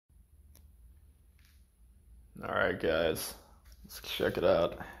All right, guys, let's check it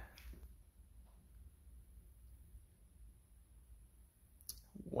out.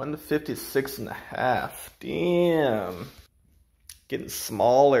 156 and a half. Damn. Getting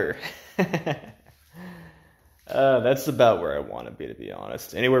smaller. That's about where I want to be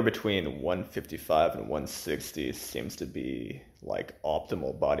honest. Anywhere between 155 and 160 seems to be like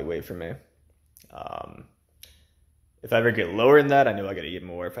optimal body weight for me. Um, if I ever get lower than that, I know I gotta eat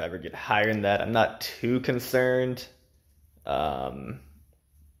more. If I ever get higher than that, I'm not too concerned. Um,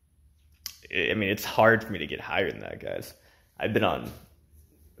 I mean, it's hard for me to get higher than that, guys. I've been on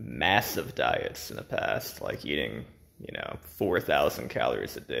massive diets in the past, like eating, 4,000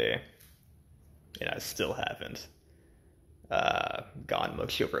 calories a day, and I still haven't gone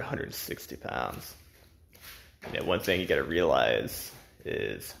much over 160 pounds. One thing you gotta realize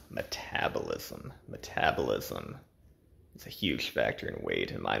is metabolism. Metabolism is a huge factor in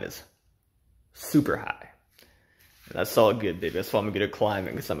weight, and mine is super high. And that's all good, baby. That's why I'm good at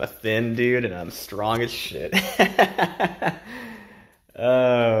climbing, because I'm a thin dude and I'm strong as shit.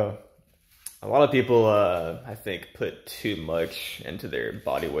 A lot of people, I think, put too much into their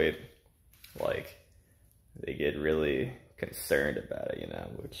body weight. Like, they get really concerned about it,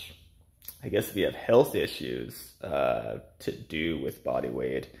 which I guess if you have health issues to do with body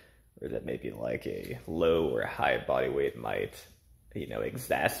weight, or that maybe like a low or high body weight might,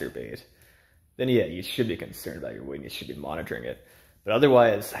 exacerbate, then yeah, you should be concerned about your weight and you should be monitoring it. But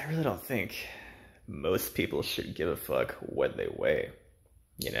otherwise, I really don't think most people should give a fuck what they weigh.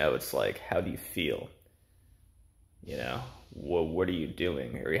 It's like, how do you feel? What are you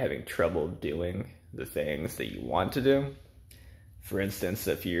doing? Are you having trouble doing the things that you want to do? For instance,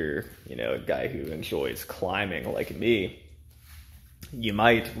 if you're, a guy who enjoys climbing like me, you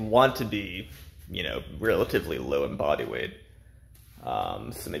might want to be, relatively low in body weight.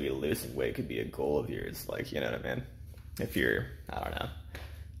 So maybe losing weight could be a goal of yours, like, you know what I mean? If you're, I don't know,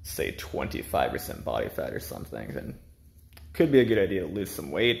 say 25% body fat or something, then could be a good idea to lose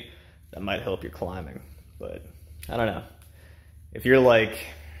some weight. That might help your climbing, but I don't know. If you're like,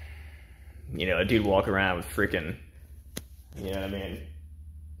 a dude walking around with freaking, you know what I mean,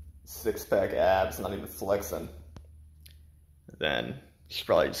 six-pack abs, not even flexing, then you should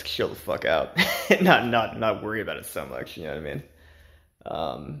probably just chill the fuck out. not worry about it so much, you know what I mean?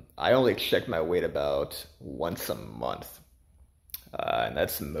 I only check my weight about once a month. And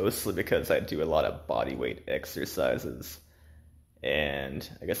that's mostly because I do a lot of body weight exercises. And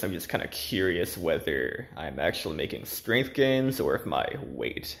I guess I'm just kind of curious whether I'm actually making strength gains or if my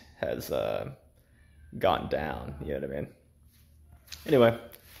weight has gone down, you know what I mean? Anyway,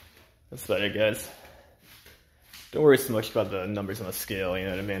 that's about it, guys. Don't worry so much about the numbers on the scale, you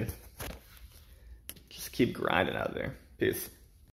know what I mean? Just keep grinding out there. Peace.